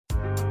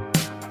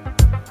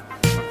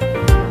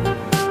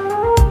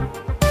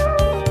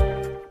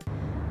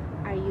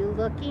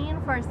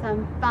for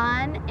some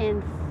fun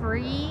and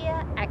free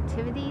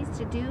activities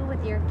to do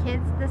with your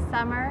kids this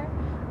summer,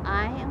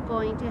 I am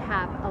going to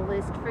have a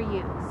list for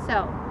you.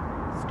 So,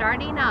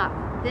 starting off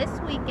this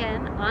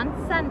weekend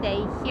on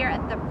Sunday here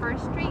at the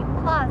First Street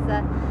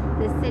Plaza,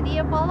 the city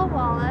of Walla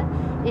Walla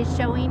is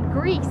showing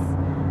Grease.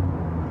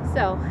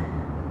 So,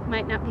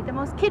 might not be the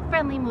most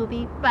kid-friendly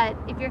movie, but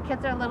if your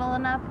kids are little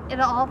enough,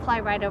 it'll all fly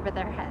right over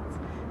their heads.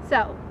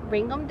 So,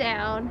 bring them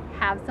down,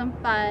 have some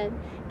fun,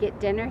 get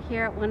dinner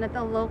here at one of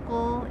the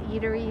local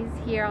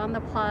eateries here on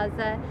the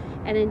plaza,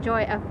 and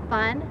enjoy a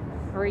fun,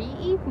 free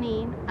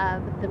evening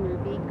of the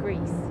movie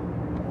Grease.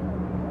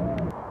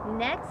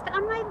 Next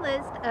on my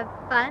list of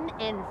fun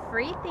and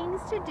free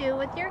things to do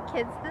with your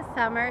kids this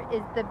summer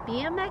is the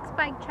BMX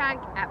bike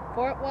track at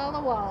Fort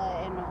Walla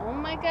Walla. And oh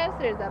my gosh,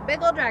 there's a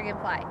big old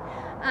dragonfly.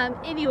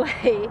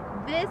 Anyway,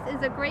 this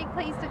is a great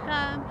place to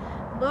come,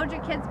 load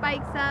your kids'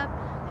 bikes up,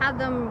 have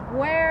them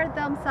wear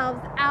themselves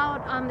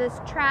out on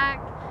this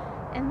track,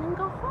 and then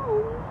go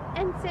home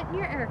and sit in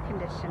your air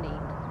conditioning.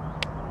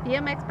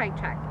 BMX bike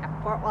track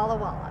at Fort Walla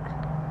Walla.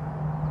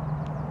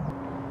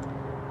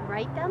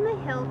 Right down the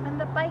hill from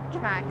the bike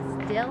track,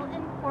 still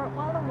in Fort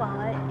Walla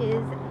Walla,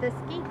 is the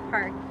skate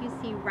park you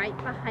see right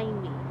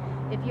behind me.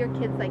 If your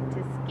kids like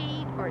to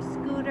skate or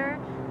scooter,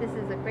 this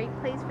is a great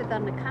place for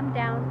them to come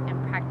down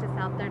and practice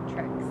out their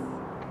tricks.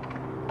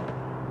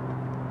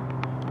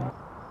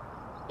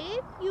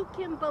 If you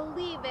can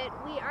believe it,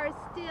 we are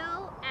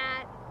still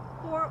at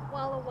Fort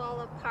Walla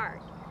Walla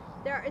Park.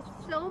 There is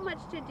so much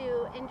to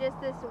do in just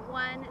this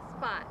one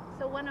spot.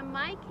 So one of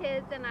my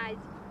kids and I's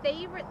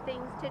favorite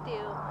things to do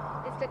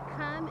is to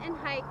come and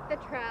hike the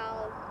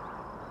trails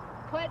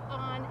put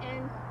on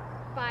and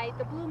by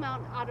the Blue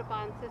Mountain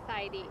Audubon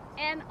Society,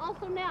 and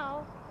also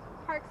now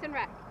Parks and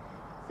Rec.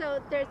 So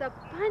there's a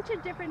bunch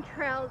of different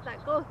trails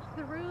that go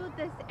through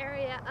this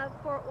area of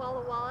Fort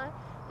Walla Walla.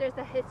 There's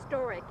a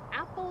historic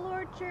apple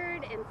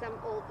orchard and some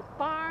old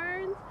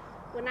barns.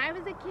 When I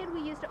was a kid,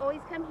 we used to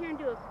always come here and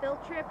do a field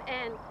trip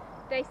and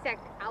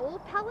dissect owl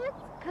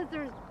pellets, because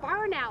there's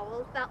barn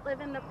owls that live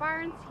in the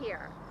barns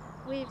here.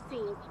 We've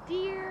seen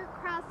deer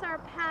cross our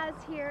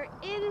paths here.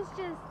 It is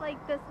just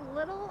like this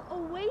little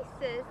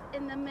oasis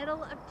in the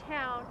middle of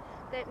town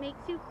that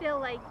makes you feel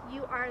like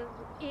you are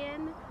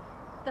in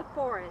the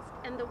forest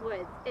and the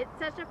woods. It's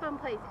such a fun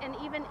place, and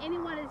even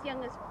anyone as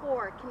young as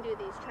 4 can do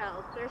these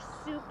trails. They're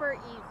super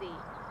easy.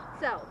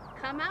 So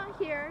come out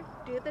here,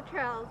 do the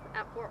trails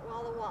at Fort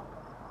Walla Walla.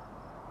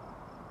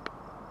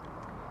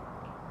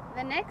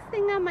 The next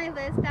thing on my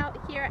list out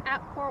here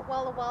at Fort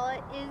Walla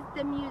Walla is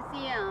the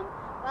museum.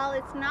 While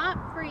it's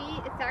not free,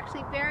 it's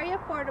actually very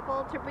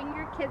affordable to bring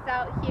your kids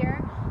out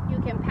here. You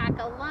can pack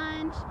a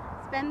lunch,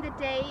 spend the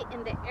day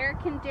in the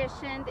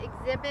air-conditioned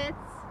exhibits,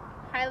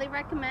 highly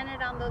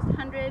recommended on those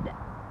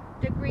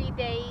 100-degree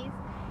days.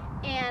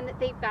 And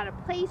they've got a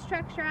play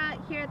structure out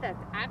here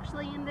that's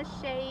actually in the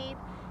shade.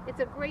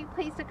 It's a great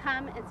place to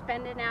come and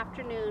spend an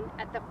afternoon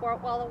at the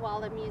Fort Walla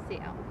Walla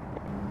Museum.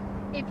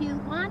 If you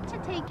want to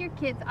take your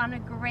kids on a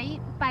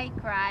great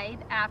bike ride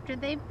after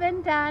they've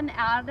been done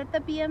out at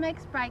the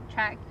BMX bike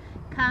track,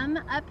 come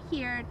up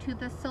here to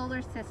the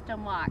solar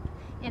system walk.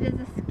 It is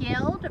a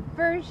scaled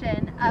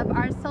version of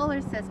our solar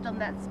system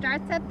that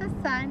starts at the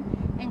sun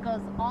and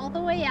goes all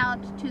the way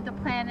out to the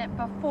planet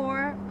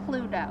before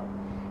Pluto.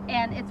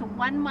 And it's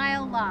 1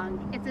 mile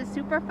long. It's a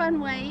super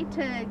fun way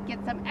to get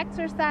some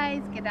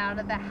exercise, get out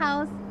of the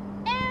house,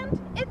 and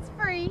it's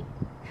free.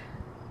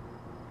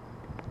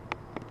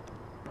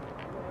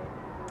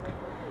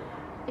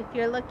 If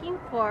you're looking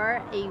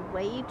for a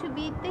way to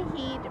beat the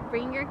heat,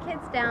 bring your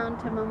kids down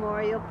to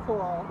Memorial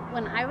Pool.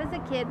 When I was a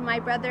kid, my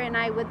brother and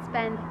I would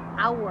spend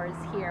hours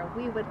here.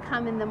 We would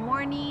come in the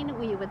morning,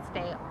 we would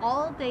stay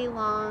all day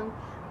long,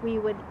 we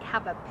would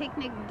have a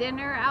picnic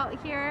dinner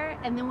out here,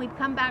 and then we'd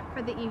come back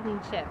for the evening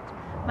shift.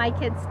 My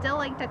kids still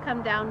like to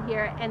come down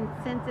here, and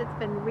since it's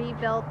been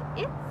rebuilt,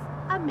 it's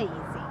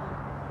amazing.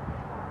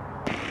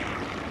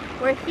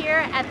 We're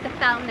here at the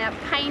fountain at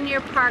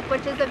Pioneer Park,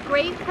 which is a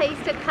great place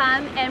to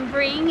come and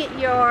bring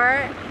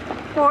your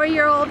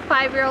 4-year-old,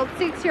 5-year-old,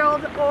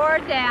 6-year-old, or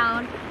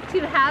down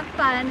to have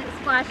fun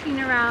splashing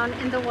around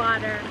in the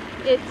water.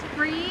 It's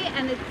free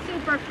and it's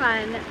super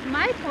fun.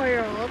 My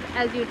 4-year-old,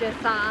 as you just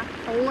saw,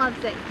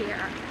 loves it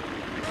here.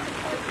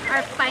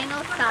 Our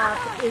final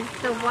stop is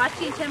the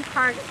Washington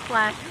Park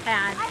Splash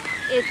Pad.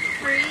 It's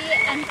free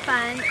and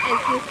fun,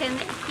 as you can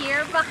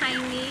hear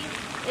behind me.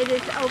 It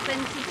is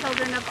open to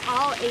children of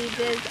all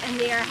ages, and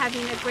they are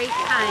having a great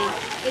time.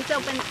 It's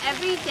open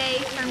every day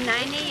from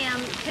 9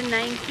 a.m. to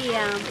 9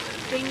 p.m.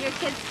 Bring your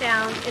kids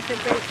down. It's a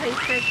great place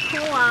to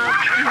cool off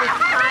in this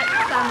hot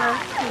summer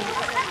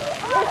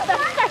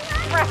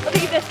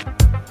heat.